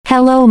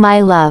Hello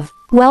my love.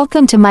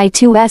 Welcome to my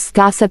 2S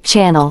gossip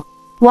channel.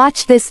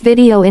 Watch this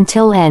video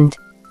until end.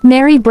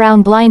 Meri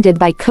Brown blinded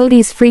by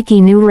Kody's freaky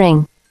new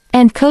ring.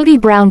 And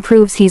Kody Brown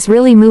proves he's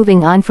really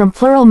moving on from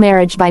plural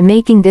marriage by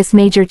making this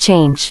major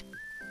change.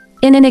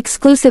 In an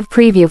exclusive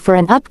preview for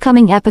an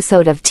upcoming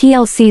episode of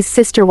TLC's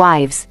Sister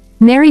Wives,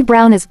 Meri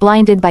Brown is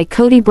blinded by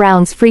Kody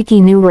Brown's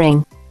freaky new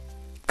ring.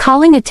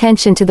 Calling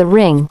attention to the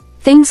ring,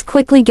 things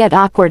quickly get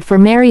awkward for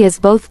Meri as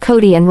both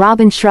Kody and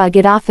Robyn shrug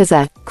it off as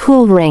a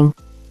cool ring.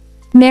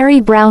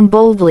 Meri Brown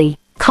boldly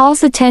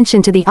calls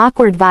attention to the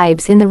awkward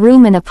vibes in the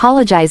room and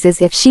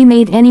apologizes if she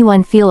made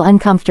anyone feel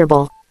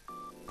uncomfortable.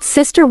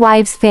 Sister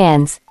Wives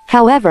fans,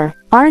 however,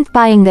 aren't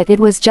buying that it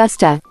was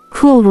just a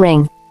cool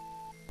ring.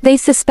 They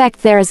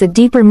suspect there is a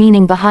deeper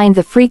meaning behind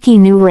the freaky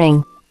new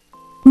ring.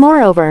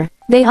 Moreover,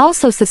 they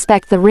also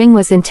suspect the ring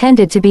was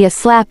intended to be a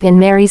slap in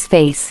Meri's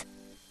face.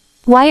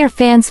 Why are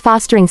fans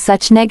fostering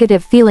such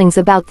negative feelings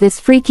about this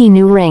freaky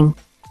new ring?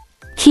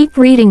 Keep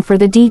reading for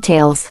the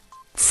details.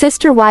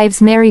 Sister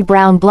Wives Meri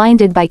Brown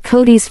blinded by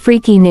Kody's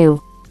freaky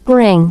new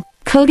ring.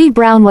 Kody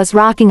Brown was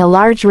rocking a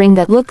large ring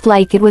that looked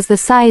like it was the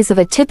size of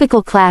a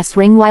typical class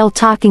ring while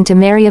talking to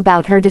Meri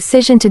about her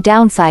decision to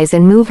downsize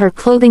and move her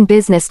clothing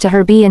business to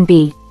her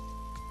B&B.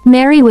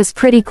 Meri was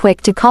pretty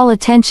quick to call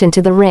attention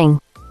to the ring.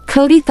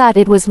 Kody thought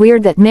it was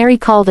weird that Meri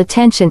called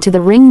attention to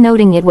the ring,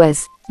 noting it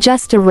was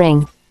just a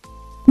ring.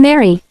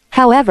 Meri,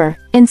 however,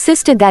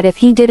 insisted that if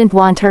he didn't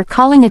want her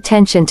calling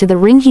attention to the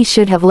ring he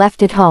should have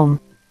left it home.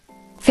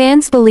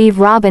 Fans believe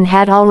Robyn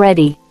had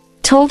already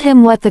told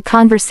him what the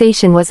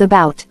conversation was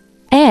about.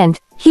 And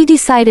he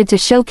decided to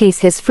showcase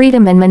his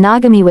freedom and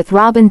monogamy with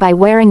Robyn by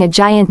wearing a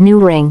giant new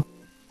ring.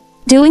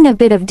 Doing a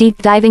bit of deep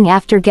diving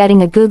after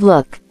getting a good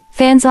look,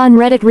 fans on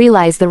Reddit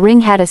realized the ring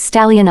had a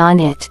stallion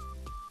on it.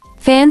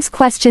 Fans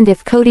questioned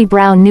if Kody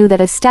Brown knew that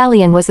a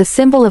stallion was a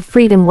symbol of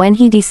freedom when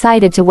he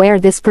decided to wear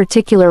this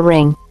particular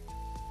ring.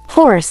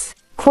 Horse,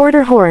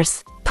 quarter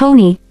horse,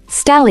 pony,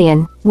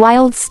 stallion,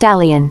 wild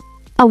stallion.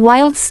 A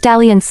wild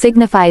stallion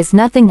signifies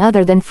nothing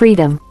other than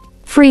freedom.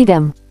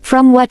 Freedom.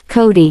 From what,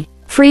 Kody?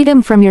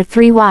 Freedom from your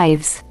 3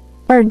 wives?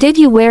 Or did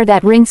you wear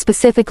that ring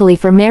specifically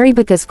for Meri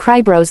because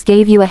Crybros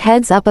gave you a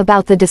heads up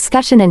about the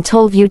discussion and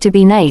told you to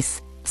be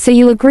nice, so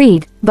you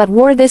agreed, but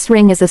wore this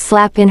ring as a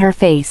slap in her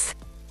face?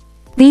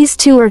 These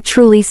two are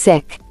truly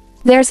sick.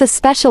 There's a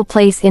special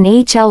place in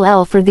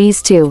HLL for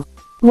these two.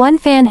 One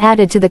fan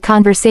added to the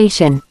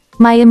conversation,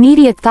 "My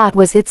immediate thought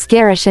was it's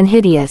garish and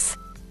hideous.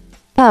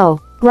 Oh,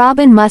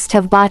 Robyn must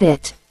have bought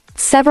it."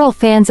 Several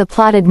fans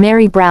applauded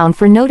Meri Brown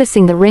for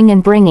noticing the ring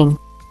and bringing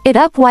it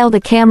up while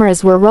the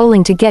cameras were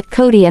rolling to get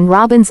Kody and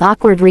Robyn's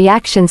awkward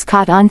reactions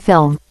caught on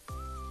film.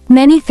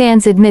 Many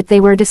fans admit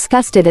they were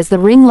disgusted as the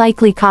ring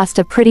likely cost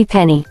a pretty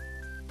penny.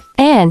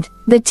 And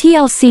the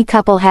TLC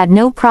couple had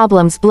no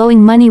problems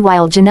blowing money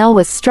while Janelle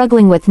was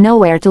struggling with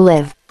nowhere to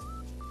live.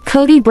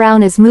 Kody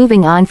Brown is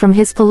moving on from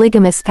his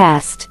polygamous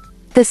past.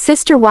 The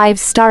Sister Wives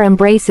star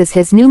embraces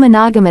his new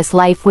monogamous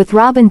life with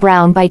Robyn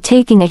Brown by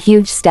taking a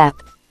huge step.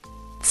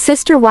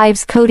 Sister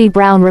Wives Kody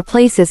Brown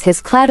replaces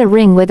his Claddagh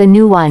ring with a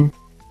new one,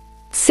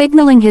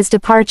 signaling his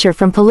departure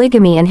from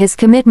polygamy and his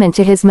commitment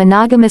to his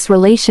monogamous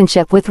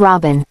relationship with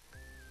Robyn.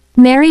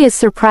 Meri is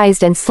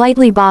surprised and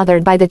slightly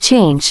bothered by the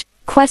change,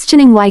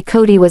 questioning why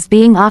Kody was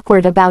being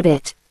awkward about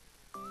it.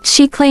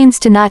 She claims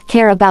to not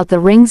care about the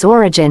ring's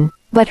origin,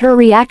 but her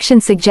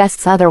reaction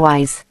suggests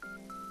otherwise.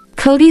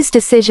 Kody's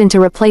decision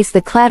to replace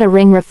the Claddagh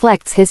ring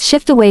reflects his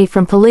shift away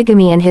from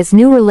polygamy and his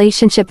new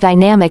relationship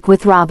dynamic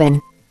with Robyn.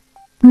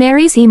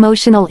 Meri's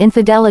emotional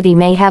infidelity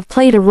may have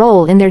played a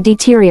role in their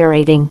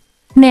deteriorating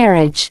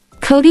marriage.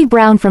 Kody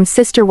Brown from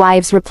Sister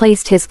Wives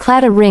replaced his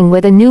Claddagh ring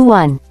with a new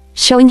one,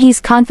 showing he's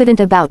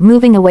confident about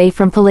moving away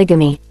from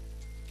polygamy.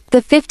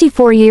 The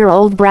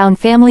 54-year-old Brown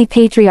family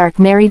patriarch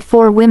married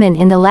 4 women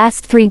in the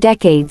last 3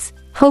 decades,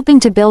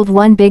 hoping to build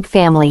one big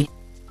family.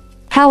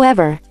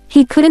 However,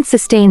 he couldn't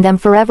sustain them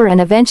forever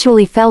and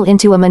eventually fell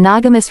into a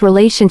monogamous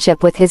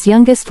relationship with his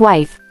youngest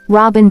wife,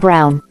 Robyn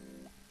Brown.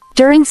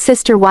 During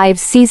Sister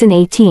Wives Season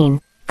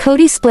 18,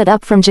 Kody split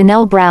up from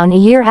Janelle Brown a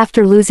year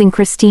after losing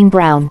Christine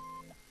Brown.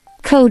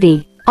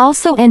 Kody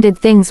also ended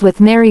things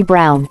with Meri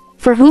Brown,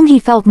 for whom he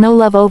felt no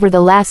love over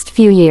the last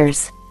few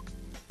years.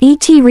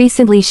 ET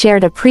recently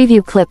shared a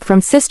preview clip from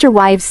Sister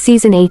Wives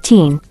Season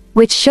 18,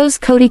 which shows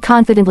Kody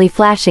confidently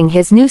flashing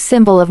his new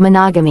symbol of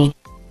monogamy.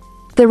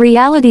 The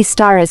reality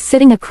star is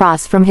sitting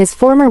across from his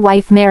former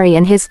wife Meri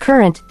and his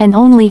current and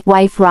only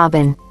wife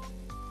Robyn.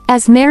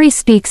 As Meri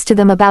speaks to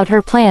them about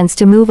her plans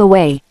to move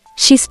away,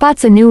 she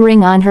spots a new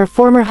ring on her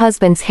former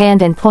husband's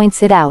hand and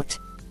points it out.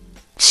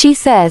 She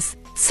says,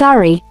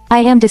 "Sorry, I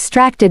am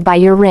distracted by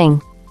your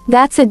ring.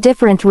 That's a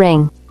different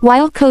ring."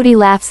 While Kody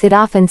laughs it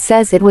off and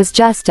says it was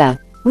just a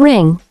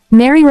ring,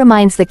 Meri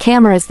reminds the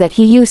cameras that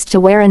he used to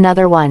wear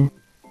another one.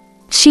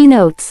 She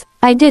notes,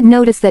 "I did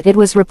notice that it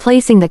was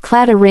replacing the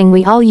Claddagh ring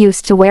we all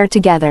used to wear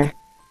together."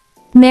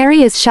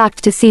 Meri is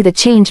shocked to see the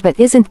change but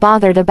isn't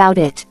bothered about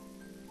it.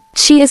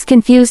 She is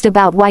confused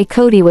about why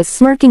Kody was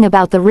smirking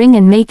about the ring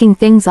and making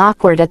things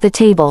awkward at the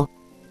table.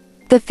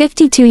 The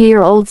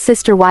 52-year-old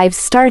Sister Wives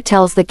star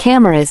tells the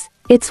cameras,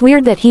 "It's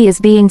weird that he is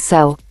being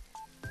so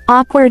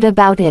awkward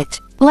about it.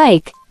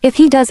 Like, if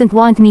he doesn't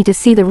want me to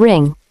see the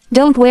ring,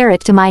 don't wear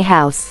it to my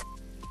house."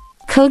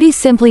 Kody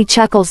simply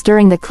chuckles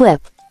during the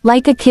clip,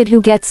 like a kid who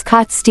gets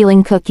caught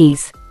stealing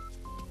cookies.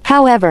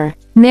 However,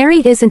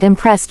 Meri isn't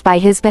impressed by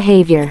his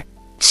behavior.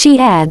 She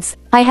adds,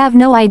 "I have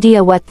no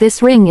idea what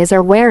this ring is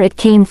or where it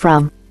came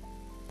from."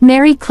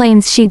 Meri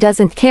claims she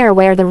doesn't care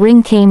where the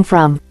ring came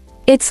from.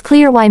 It's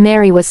clear why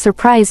Meri was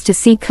surprised to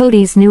see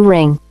Kody's new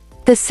ring.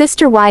 The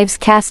Sister Wives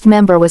cast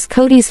member was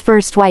Kody's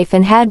first wife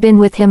and had been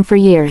with him for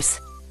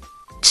years.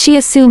 She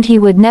assumed he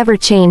would never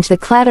change the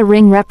Claddagh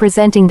ring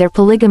representing their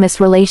polygamous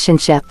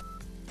relationship.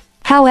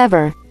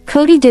 However,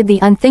 Kody did the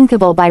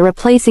unthinkable by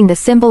replacing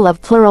the symbol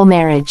of plural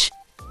marriage.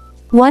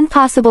 One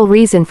possible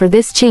reason for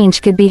this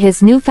change could be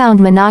his newfound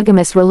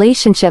monogamous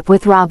relationship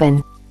with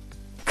Robyn.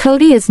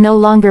 Kody is no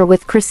longer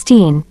with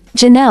Christine,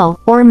 Janelle,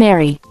 or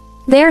Meri.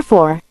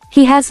 Therefore,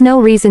 he has no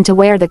reason to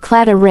wear the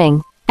Claddagh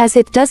ring, as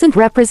it doesn't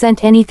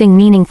represent anything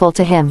meaningful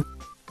to him.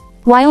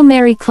 While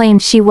Meri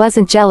claimed she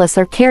wasn't jealous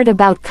or cared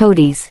about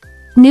Kody's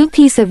new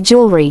piece of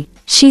jewelry,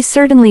 she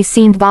certainly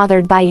seemed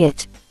bothered by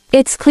it.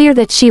 It's clear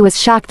that she was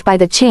shocked by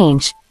the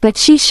change, but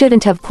she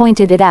shouldn't have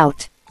pointed it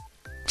out.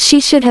 She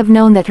should have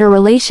known that her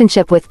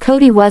relationship with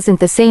Kody wasn't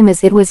the same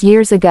as it was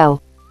years ago.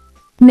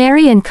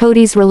 Meri and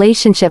Kody's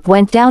relationship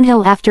went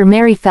downhill after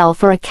Meri fell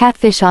for a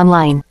catfish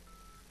online.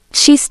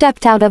 She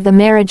stepped out of the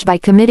marriage by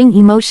committing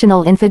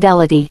emotional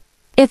infidelity.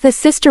 If the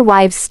Sister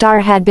Wives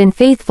star had been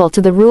faithful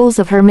to the rules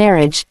of her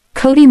marriage,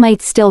 Kody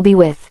might still be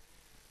with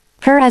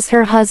her as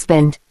her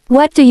husband.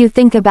 What do you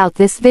think about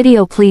this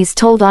video? Please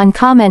told on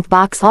comment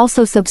box.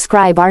 Also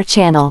subscribe our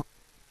channel.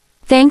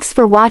 Thanks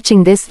for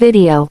watching this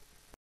video.